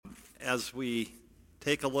as we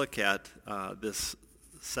take a look at this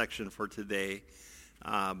section for today,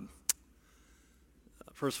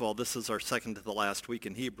 first of all, this is our second to the last week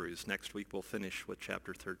in Hebrews. Next week we'll finish with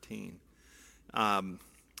chapter 13. And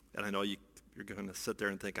I know you're going to sit there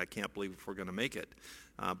and think, I can't believe if we're going to make it.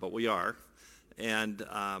 But we are. And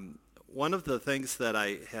one of the things that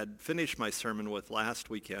I had finished my sermon with last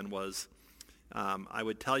weekend was I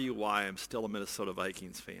would tell you why I'm still a Minnesota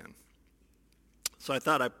Vikings fan. So I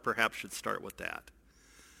thought I perhaps should start with that.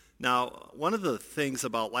 Now, one of the things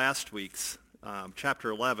about last week's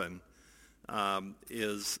chapter 11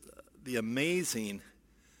 is the amazing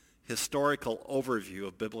historical overview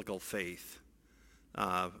of biblical faith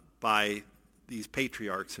by these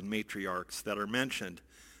patriarchs and matriarchs that are mentioned.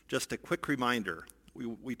 Just a quick reminder,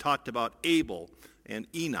 we talked about Abel and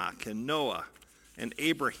Enoch and Noah and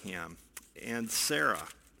Abraham and Sarah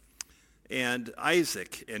and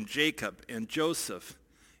Isaac and Jacob and Joseph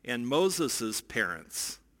and Moses'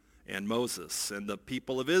 parents and Moses and the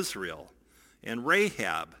people of Israel and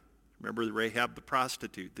Rahab. Remember Rahab the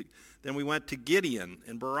prostitute. Then we went to Gideon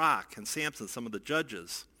and Barak and Samson, some of the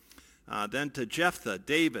judges. Then to Jephthah,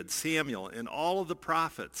 David, Samuel, and all of the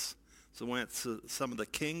prophets. So we went to some of the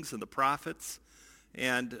kings and the prophets.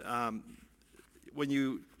 And when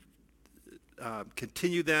you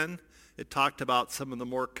continue then, it talked about some of the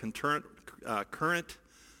more current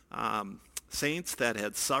saints that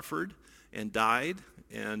had suffered and died.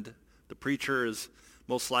 And the preacher is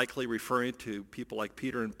most likely referring to people like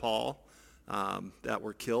Peter and Paul that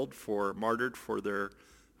were killed martyred for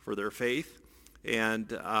their faith. And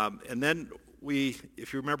then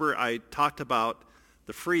if you remember, I talked about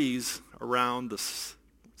the frieze around the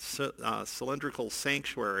cylindrical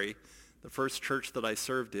sanctuary, the first church that I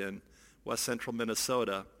served in, West Central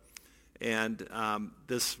Minnesota. And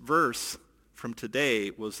this verse from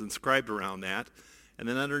today was inscribed around that. And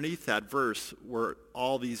then underneath that verse were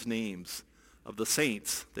all these names of the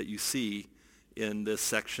saints that you see in this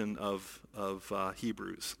section of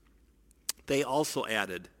Hebrews. They also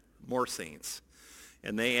added more saints,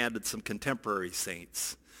 and they added some contemporary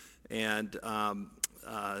saints. And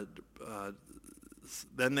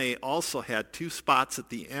then they also had two spots at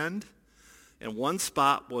the end, and one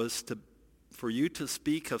spot was for you to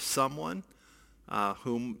speak of someone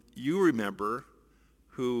whom you remember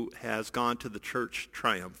who has gone to the church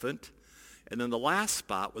triumphant. And then the last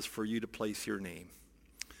spot was for you to place your name.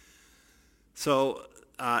 So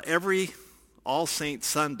every All Saints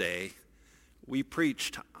Sunday, we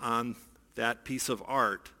preached on that piece of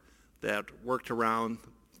art that worked around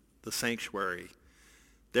the sanctuary.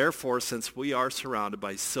 Therefore, since we are surrounded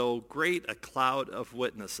by so great a cloud of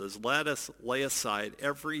witnesses, let us lay aside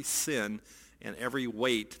every sin and every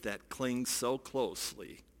weight that clings so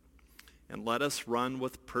closely, and let us run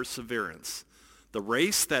with perseverance the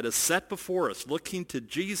race that is set before us, looking to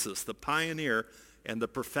Jesus, the pioneer and the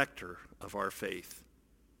perfecter of our faith.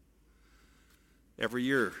 Every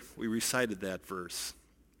year we recited that verse.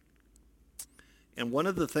 And one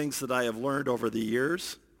of the things that I have learned over the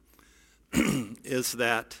years is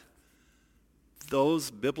that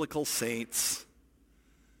those biblical saints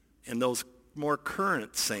and those more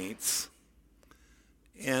current saints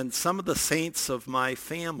and some of the saints of my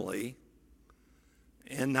family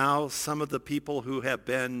and now some of the people who have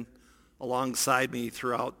been alongside me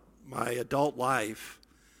throughout my adult life,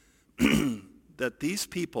 that these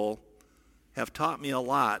people have taught me a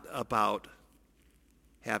lot about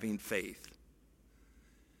having faith,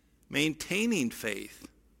 maintaining faith,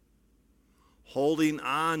 holding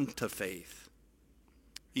on to faith,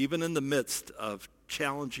 even in the midst of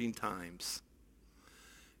challenging times.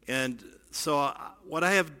 And so what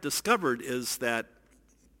I have discovered is that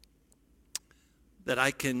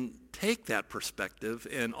I can take that perspective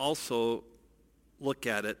and also look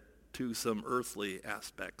at it to some earthly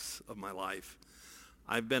aspects of my life.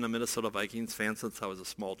 I've been a Minnesota Vikings fan since I was a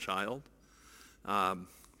small child.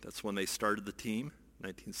 That's when they started the team,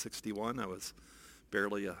 1961. I was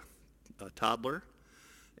barely a toddler.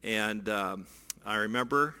 And I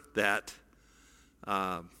remember that,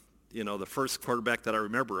 the first quarterback that I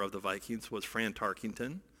remember of the Vikings was Fran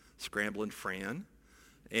Tarkington, Scramblin' Fran.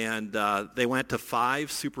 And they went to 5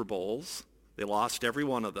 Super Bowls. They lost every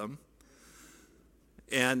one of them.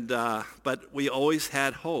 And but we always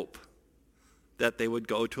had hope that they would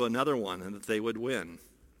go to another one and that they would win.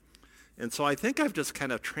 And so I think I've just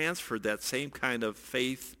kind of transferred that same kind of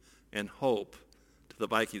faith and hope to the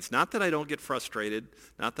Vikings. Not that I don't get frustrated,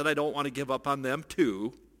 not that I don't want to give up on them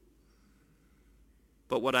too,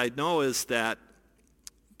 but what I know is that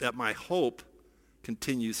my hope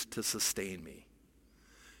continues to sustain me.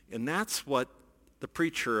 And that's what the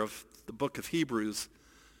preacher of the book of Hebrews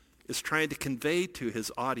is trying to convey to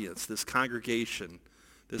his audience, this congregation,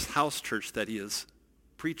 this house church that he is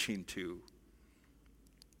preaching to.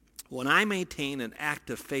 When I maintain an act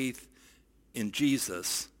of faith in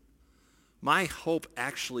Jesus, my hope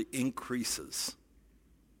actually increases.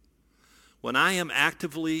 When I am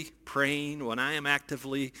actively praying, when I am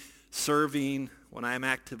actively serving, when I am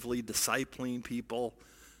actively discipling people,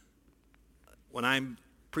 when I'm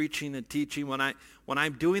preaching and teaching, when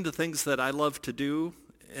I'm doing the things that I love to do,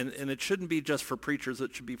 and it shouldn't be just for preachers,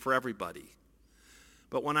 it should be for everybody.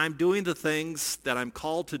 But when I'm doing the things that I'm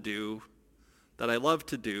called to do, that I love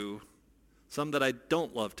to do, some that I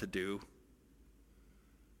don't love to do,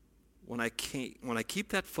 when I keep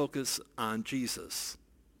that focus on Jesus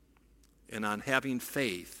and on having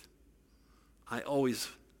faith, I always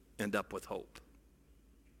end up with hope.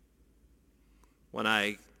 When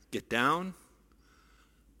I get down,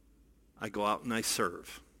 I go out and I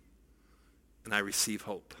serve, and I receive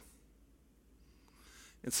hope.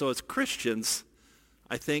 And so as Christians,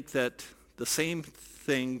 I think that the same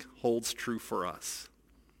thing holds true for us.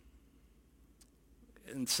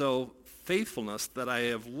 And so faithfulness that I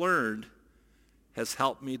have learned has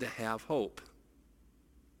helped me to have hope,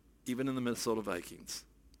 even in the Minnesota Vikings.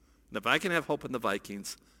 And if I can have hope in the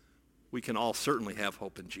Vikings, we can all certainly have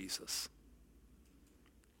hope in Jesus.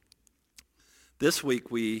 This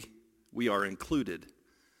week we are included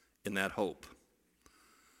in that hope.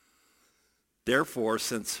 Therefore,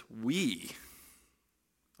 since we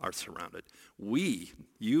are surrounded,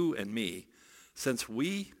 you and me, since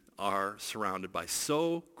we are surrounded by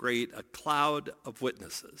so great a cloud of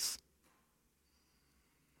witnesses,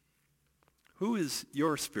 who is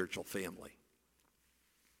your spiritual family?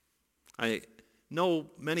 I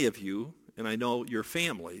know many of you, and I know your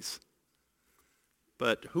families,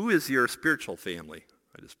 but who is your spiritual family?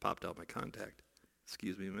 I just popped out my contact.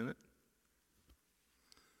 Excuse me a minute.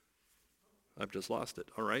 I've just lost it.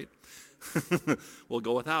 All right. We'll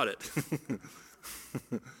go without it.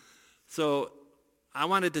 So I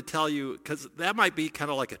wanted to tell you, because that might be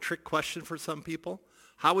kind of like a trick question for some people.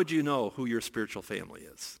 How would you know who your spiritual family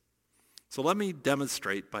is? So let me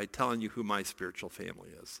demonstrate by telling you who my spiritual family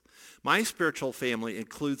is. My spiritual family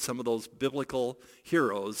includes some of those biblical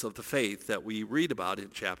heroes of the faith that we read about in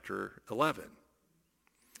chapter 11.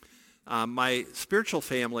 My spiritual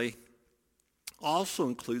family also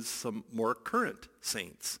includes some more current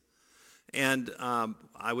saints. And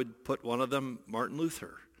I would put one of them, Martin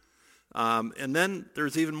Luther. And then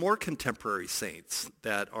there's even more contemporary saints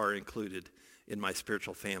that are included in my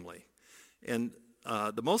spiritual family. And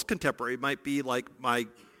the most contemporary might be like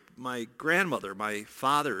my grandmother, my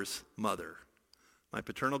father's mother, my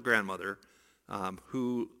paternal grandmother,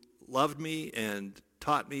 who loved me and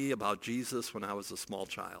taught me about Jesus when I was a small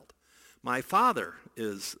child. My father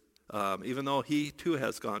is, even though he too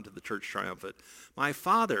has gone to the Church Triumphant, my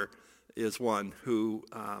father is one who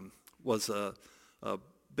was a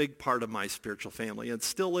big part of my spiritual family and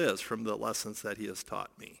still is from the lessons that he has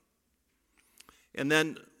taught me. And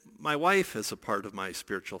then my wife is a part of my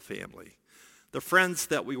spiritual family. The friends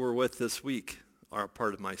that we were with this week are a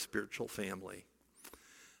part of my spiritual family.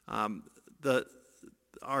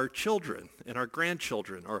 Our children and our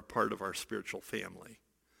grandchildren are a part of our spiritual family.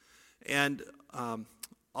 And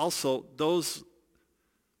also those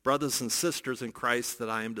brothers and sisters in Christ that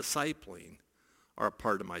I am discipling are a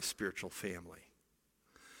part of my spiritual family.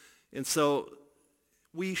 And so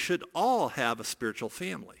we should all have a spiritual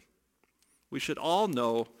family. We should all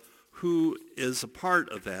know who is a part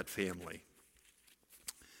of that family.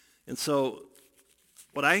 And so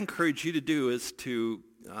what I encourage you to do is to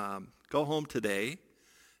go home today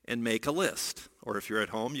and make a list. Or if you're at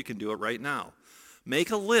home, you can do it right now.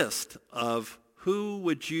 Make a list of who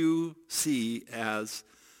would you see as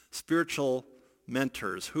spiritual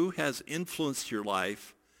mentors, who has influenced your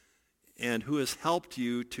life, and who has helped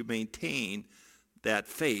you to maintain that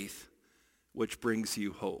faith which brings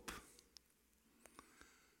you hope.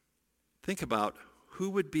 Think about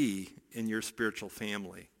who would be in your spiritual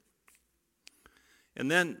family.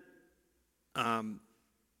 And then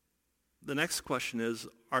the next question is,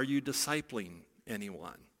 are you discipling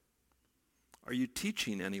anyone? Are you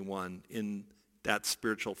teaching anyone in that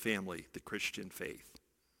spiritual family, the Christian faith?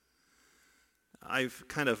 I've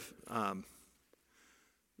kind of,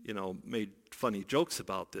 made funny jokes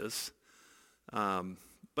about this,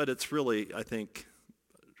 but it's really, I think,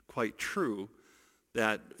 quite true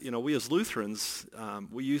that, we as Lutherans,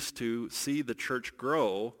 we used to see the church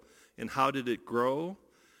grow. And how did it grow?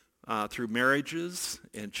 Through marriages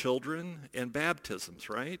and children and baptisms,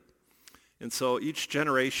 right? And so each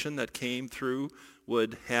generation that came through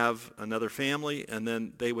would have another family, and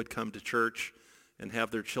then they would come to church and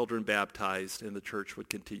have their children baptized, and the church would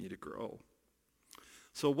continue to grow.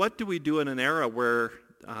 So what do we do in an era where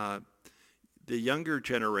the younger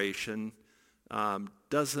generation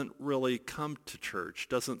doesn't really come to church,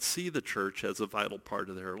 doesn't see the church as a vital part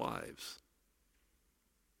of their lives?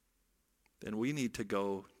 Then we need to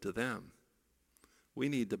go to them. We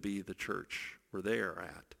need to be the church where they are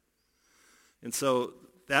at. And so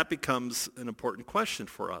that becomes an important question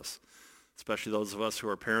for us, especially those of us who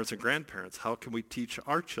are parents and grandparents. How can we teach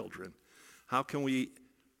our children? How can we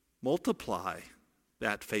multiply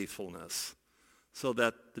that faithfulness so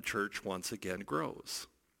that the church once again grows?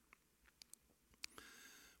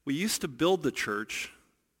 We used to build the church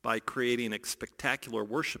by creating spectacular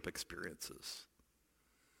worship experiences.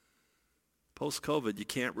 Post-COVID, you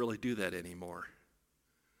can't really do that anymore.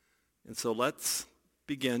 And so let's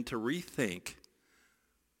begin to rethink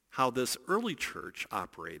how this early church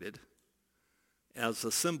operated as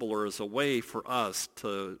a symbol or as a way for us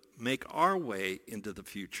to make our way into the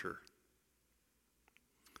future.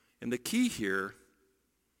 And the key here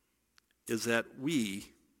is that we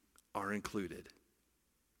are included.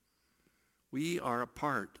 We are a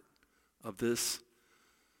part of this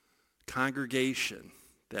congregation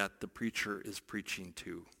that the preacher is preaching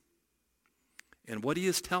to. And what he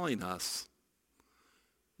is telling us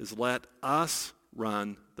is let us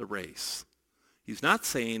run the race. He's not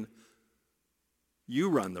saying you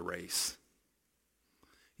run the race.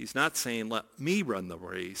 He's not saying let me run the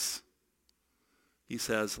race. He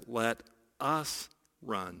says let us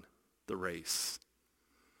run the race.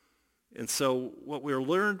 And so what we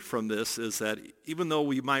learned from this is that even though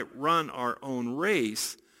we might run our own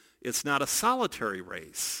race, it's not a solitary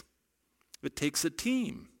race. It takes a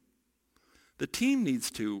team. The team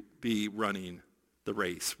needs to be running the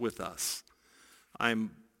race with us.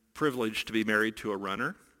 I'm privileged to be married to a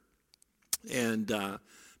runner, and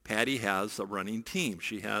Patty has a running team.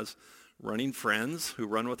 She has running friends who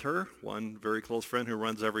run with her, one very close friend who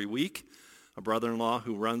runs every week, a brother-in-law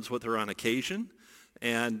who runs with her on occasion,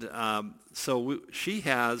 and she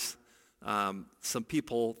has some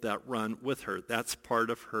people that run with her. That's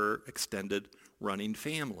part of her extended running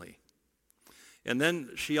family. And then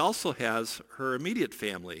she also has her immediate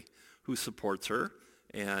family who supports her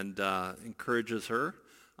and encourages her.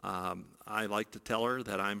 I like to tell her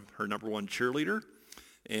that I'm her number one cheerleader.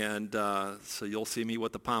 And so you'll see me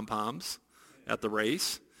with the pom-poms at the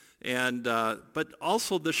race. And but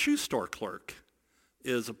also the shoe store clerk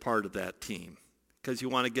is a part of that team because you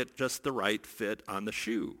want to get just the right fit on the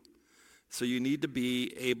shoe. So you need to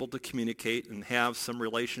be able to communicate and have some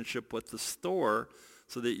relationship with the store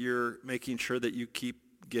so that you're making sure that you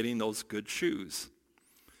keep getting those good shoes.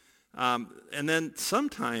 And then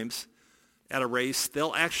sometimes at a race,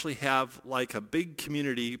 they'll actually have like a big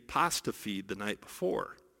community pasta feed the night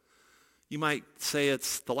before. You might say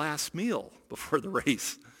it's the last meal before the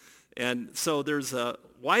race. And so there's a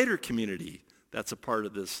wider community that's a part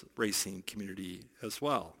of this racing community as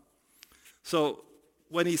well. So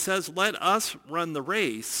when he says, let us run the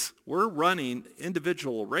race, we're running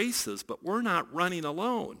individual races, but we're not running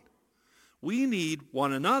alone. We need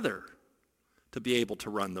one another to be able to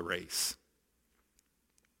run the race.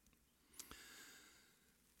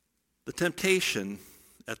 The temptation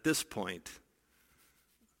at this point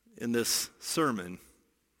in this sermon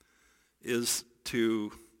is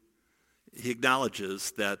he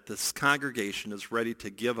acknowledges that this congregation is ready to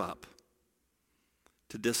give up,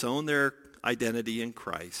 to disown their identity in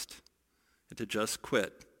Christ, and to just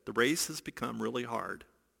quit. The race has become really hard,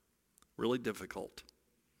 really difficult.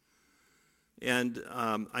 And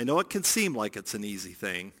I know it can seem like it's an easy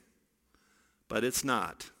thing, but it's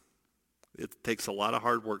not. It takes a lot of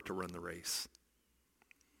hard work to run the race.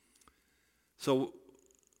 So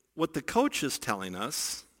what the coach is telling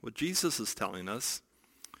us, what Jesus is telling us,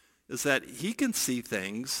 is that he can see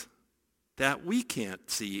things that we can't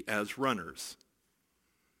see as runners.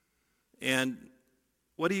 And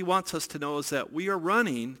what he wants us to know is that we are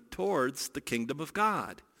running towards the kingdom of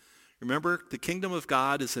God. Remember, the kingdom of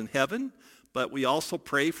God is in heaven, but we also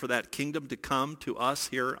pray for that kingdom to come to us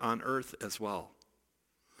here on earth as well.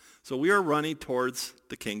 So we are running towards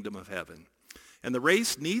the kingdom of heaven. And the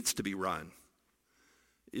race needs to be run.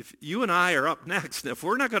 If you and I are up next, if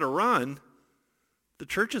we're not going to run, the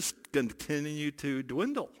church is going to continue to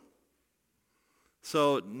dwindle.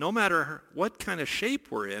 So no matter what kind of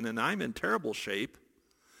shape we're in, and I'm in terrible shape,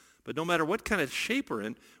 but no matter what kind of shape we're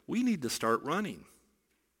in, we need to start running.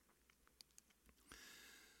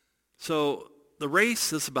 So the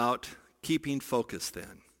race is about keeping focus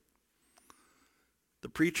then. The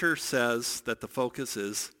preacher says that the focus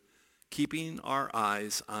is keeping our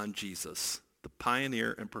eyes on Jesus, the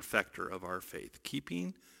pioneer and perfecter of our faith,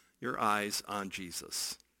 keeping your eyes on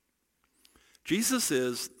Jesus. Jesus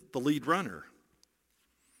is the lead runner,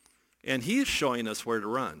 and he is showing us where to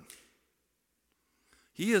run.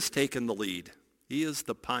 He has taken the lead. He is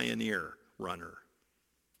the pioneer runner.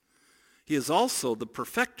 He is also the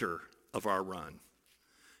perfecter of our run.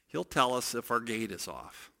 He'll tell us if our gait is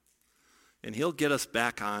off, and he'll get us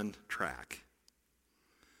back on track.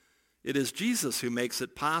 It is Jesus who makes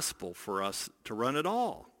it possible for us to run at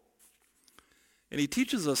all. And he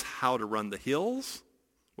teaches us how to run the hills,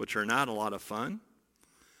 which are not a lot of fun.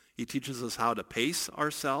 He teaches us how to pace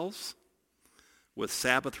ourselves with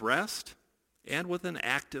Sabbath rest and with an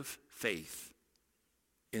active faith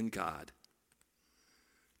in God.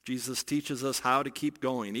 Jesus teaches us how to keep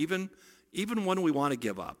going, even when we want to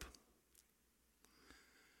give up.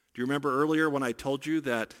 Do you remember earlier when I told you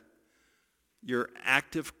that your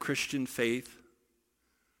active Christian faith,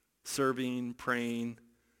 serving, praying,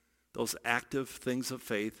 those active things of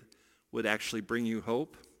faith would actually bring you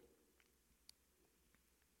hope?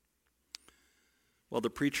 Well, the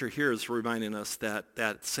preacher here is reminding us that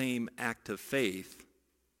that same active faith,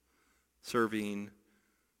 serving,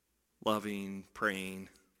 loving, praying,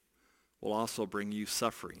 will also bring you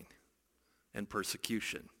suffering and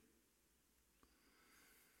persecution.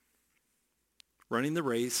 Running the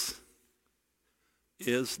race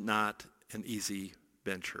is not an easy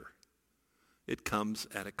venture. It comes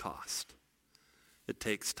at a cost. It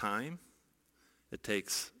takes time, it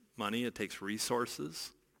takes money, it takes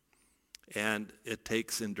resources, and it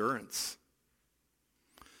takes endurance.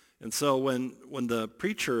 And so when the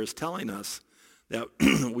preacher is telling us that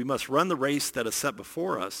we must run the race that is set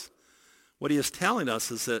before us, what he is telling us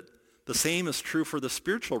is that the same is true for the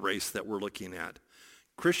spiritual race that we're looking at.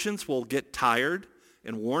 Christians will get tired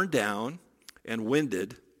and worn down and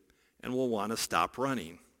winded and will want to stop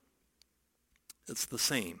running. It's the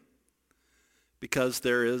same because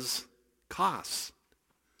there is cost.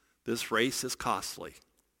 This race is costly.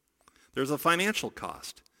 There's a financial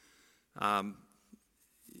cost.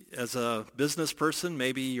 As a business person,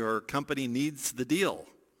 maybe your company needs the deal,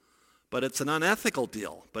 but it's an unethical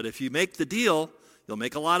deal. But if you make the deal, you'll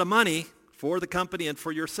make a lot of money for the company and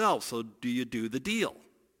for yourself. So do you do the deal?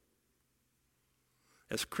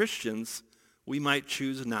 As Christians, we might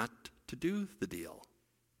choose not to do the deal.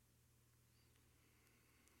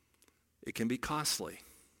 It can be costly.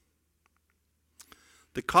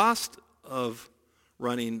 The cost of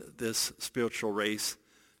running this spiritual race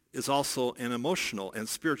is also an emotional and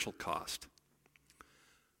spiritual cost.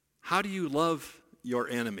 How do you love your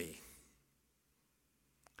enemy?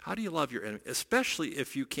 How do you love your enemy? Especially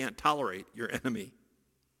if you can't tolerate your enemy.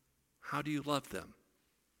 How do you love them?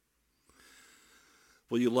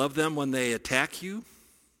 Will you love them when they attack you?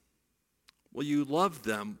 Will you love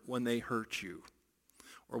them when they hurt you?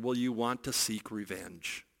 Or will you want to seek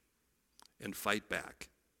revenge and fight back?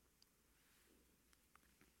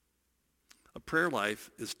 A prayer life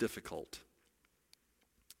is difficult,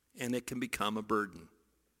 and it can become a burden.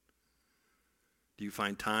 Do you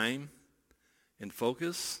find time and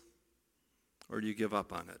focus, or do you give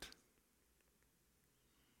up on it?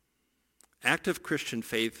 Active Christian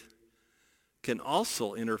faith can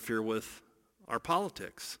also interfere with our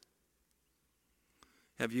politics.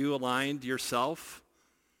 Have you aligned yourself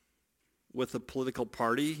with a political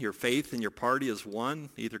party? Your faith in your party is one,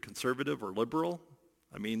 either conservative or liberal.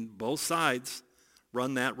 I mean, both sides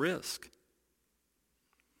run that risk.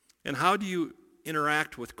 And how do you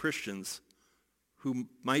interact with Christians who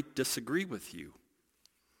might disagree with you?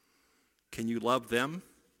 Can you love them?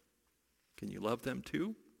 Can you love them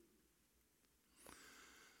too?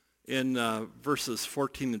 In verses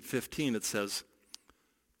 14 and 15, it says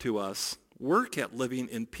to us, work at living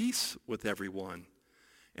in peace with everyone,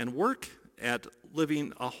 and work at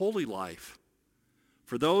living a holy life.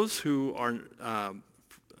 For those who are,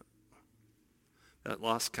 that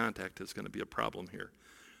lost contact is going to be a problem here.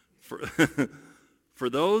 For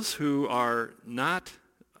those who are not,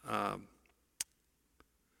 I'm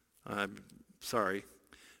sorry,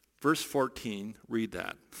 verse 14, read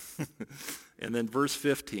that. And then verse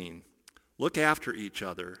 15, look after each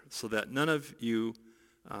other so that none of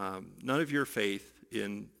your faith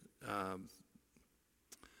in,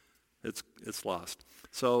 it's lost.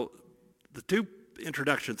 So the two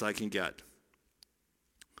introductions I can get.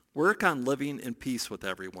 Work on living in peace with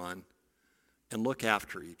everyone and look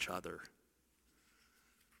after each other.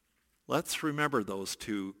 Let's remember those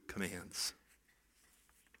two commands.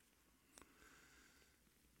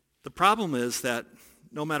 The problem is that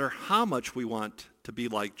no matter how much we want to be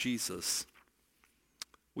like Jesus,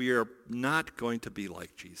 we are not going to be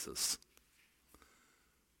like Jesus.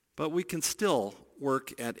 but we can still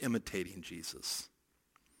work at imitating Jesus.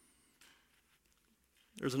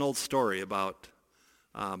 There's an old story about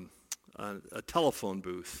a telephone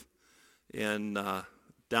booth in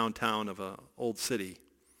downtown of an old city.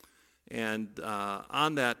 And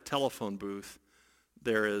on that telephone booth,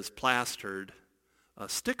 there is plastered a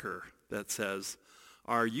sticker that says,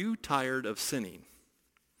 "Are you tired of sinning?"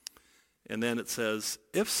 And then it says,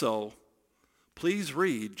 "If so, please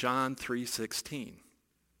read John 3:16.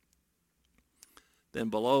 Then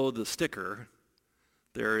below the sticker,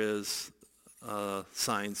 there is a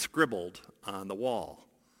sign scribbled on the wall.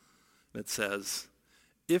 It says,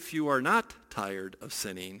 "If you are not tired of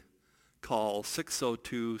sinning, call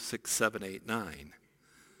 602-6789.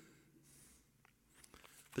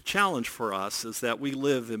 The challenge for us is that we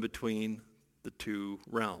live in between the two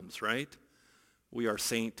realms, right? We are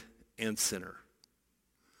saint and sinner.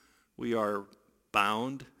 We are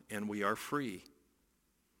bound and we are free.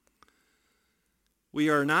 We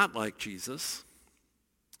are not like Jesus,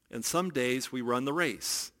 and some days we run the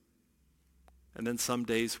race, and then some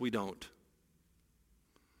days we don't.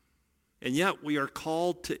 And yet we are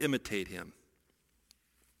called to imitate him.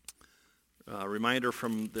 A reminder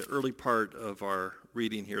from the early part of our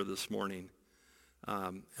reading here this morning.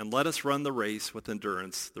 And let us run the race with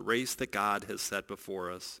endurance, the race that God has set before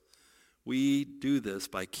us. We do this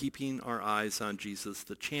by keeping our eyes on Jesus,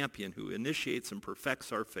 the champion who initiates and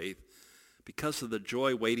perfects our faith. Because of the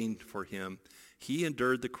joy waiting for him, he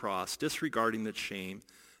endured the cross, disregarding its shame.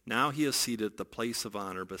 Now he is seated at the place of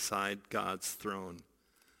honor beside God's throne.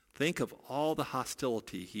 Think of all the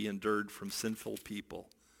hostility he endured from sinful people.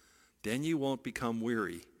 Then you won't become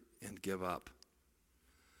weary and give up.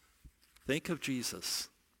 Think of Jesus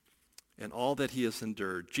and all that he has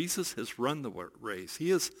endured. Jesus has run the race. He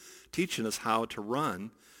is teaching us how to run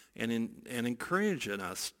and encouraging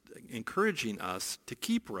us to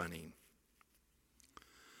keep running.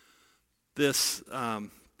 This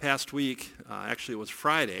past week, actually it was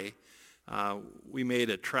Friday, we made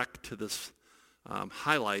a trek to this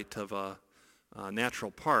highlight of a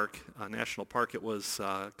national park. It was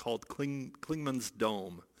called Clingman's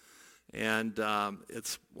Dome. And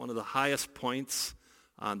it's one of the highest points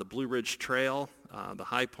on the Blue Ridge Trail, the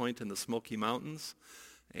high point in the Smoky Mountains.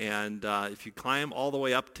 And if you climb all the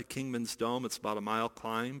way up to Clingman's Dome, it's about a mile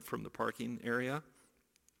climb from the parking area.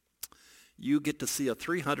 You get to see a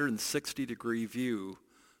 360-degree view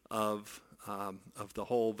of the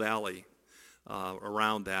whole valley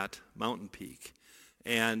around that mountain peak.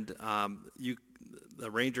 And the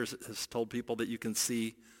rangers has told people that you can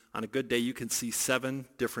see, on a good day, you can see 7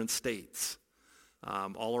 different states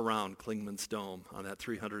all around Clingman's Dome on that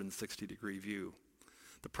 360-degree view.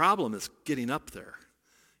 The problem is getting up there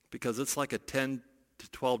because it's like a 10 to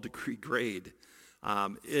 12-degree grade.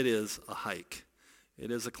 It is a hike. It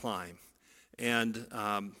is a climb. And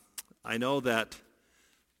I know that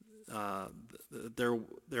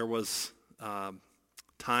there was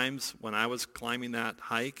times when I was climbing that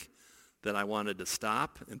hike that I wanted to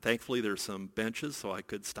stop, and thankfully there's some benches so I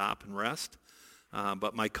could stop and rest.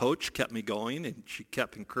 But my coach kept me going, and she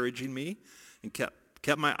kept encouraging me and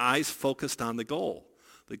kept my eyes focused on the goal.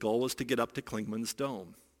 The goal was to get up to Clingman's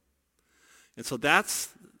Dome. And so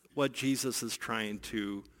that's what Jesus is trying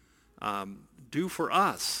to do for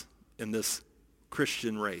us in this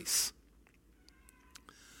Christian race.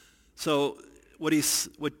 So what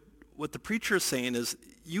the preacher is saying is,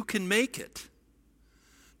 you can make it.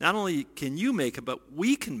 Not only can you make it, but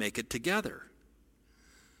we can make it together.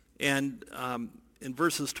 And in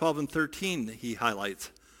verses 12 and 13, he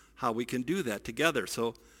highlights how we can do that together.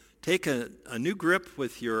 So take a new grip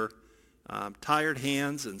with your tired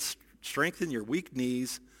hands and strengthen your weak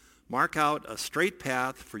knees. Mark out a straight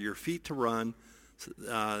path for your feet to run.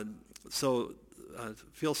 So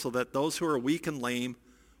that those who are weak and lame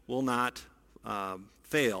will not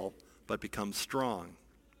fail, but become strong.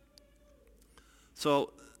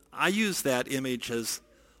 So I use that image as,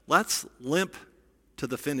 let's limp to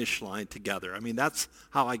the finish line together. I mean, that's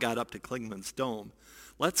how I got up to Clingman's Dome.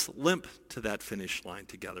 Let's limp to that finish line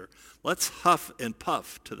together. Let's huff and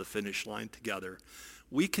puff to the finish line together.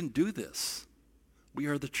 We can do this. We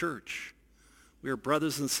are the church. We are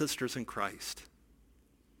brothers and sisters in Christ.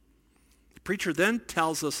 The preacher then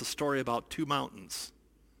tells us a story about 2 mountains.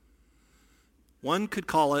 One could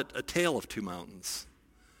call it a tale of 2 mountains.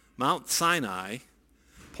 Mount Sinai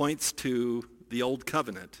points to the Old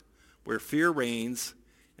Covenant, where fear reigns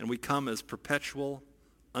and we come as perpetual,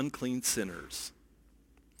 unclean sinners.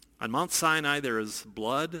 On Mount Sinai, there is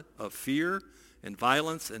blood of fear and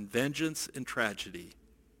violence and vengeance and tragedy.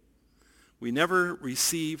 We never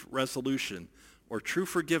receive resolution or true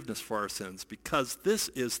forgiveness for our sins, because this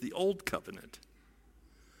is the old covenant.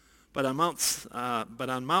 But on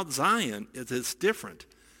Mount Zion, it is different.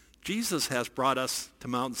 Jesus has brought us to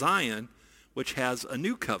Mount Zion, which has a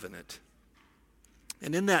new covenant.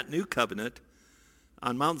 And in that new covenant,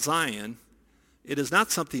 on Mount Zion, it is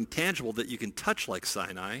not something tangible that you can touch like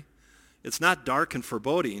Sinai. It's not dark and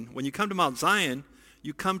foreboding. When you come to Mount Zion,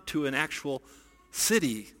 you come to an actual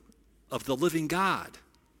city of the living God.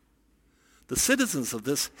 The citizens of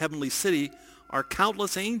this heavenly city are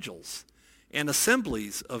countless angels and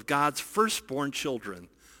assemblies of God's firstborn children,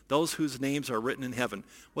 those whose names are written in heaven.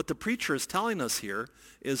 What the preacher is telling us here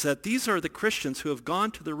is that these are the Christians who have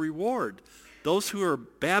gone to the reward, those who are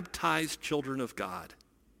baptized children of God,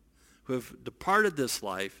 who have departed this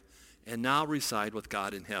life and now reside with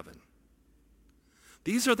God in heaven.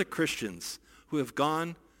 These are the Christians who have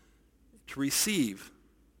gone to receive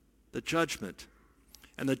the judgment.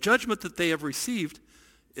 And the judgment that they have received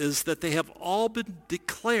is that they have all been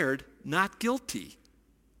declared not guilty.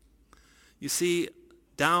 You see,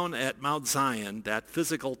 down at Mount Zion, that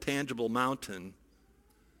physical, tangible mountain,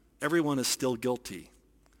 everyone is still guilty.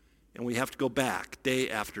 And we have to go back day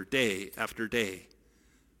after day after day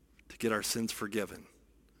to get our sins forgiven.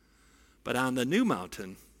 But on the new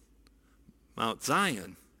mountain, Mount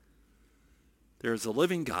Zion, there is a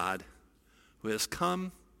living God who has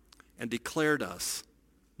come and declared us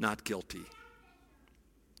not guilty.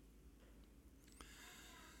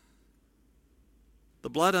 The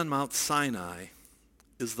blood on Mount Sinai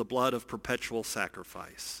is the blood of perpetual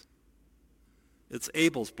sacrifice. It's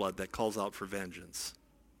Abel's blood that calls out for vengeance.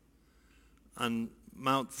 On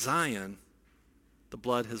Mount Zion, the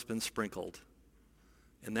blood has been sprinkled,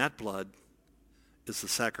 and that blood is the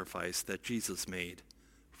sacrifice that Jesus made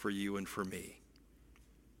for you and for me.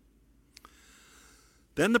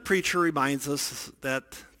 Then the preacher reminds us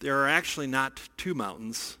that there are actually not two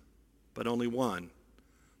mountains, but only one.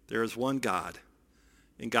 There is one God,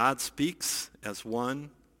 and God speaks as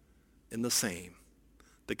one and the same.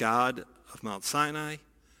 The God of Mount Sinai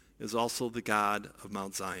is also the God of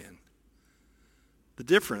Mount Zion. The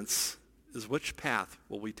difference is, which path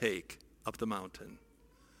will we take up the mountain?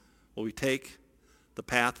 Will we take the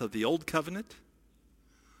path of the old covenant,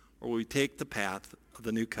 or will we take the path of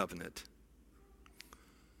the new covenant?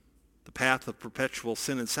 The path of perpetual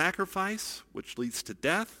sin and sacrifice, which leads to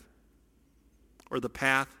death, or the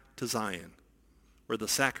path to Zion, where the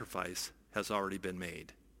sacrifice has already been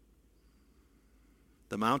made?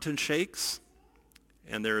 The mountain shakes,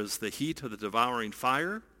 and there is the heat of the devouring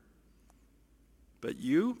fire, but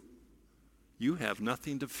you have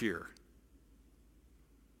nothing to fear,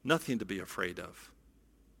 nothing to be afraid of,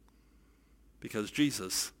 because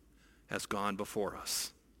Jesus has gone before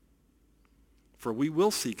us. For we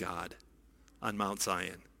will see God on Mount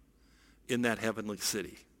Zion, in that heavenly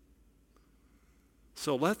city.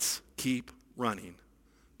 So let's keep running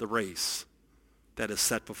the race that is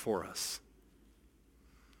set before us.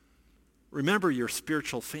 Remember your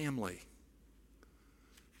spiritual family.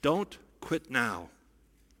 Don't quit now.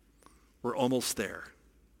 We're almost there.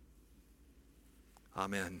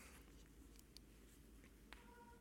 Amen.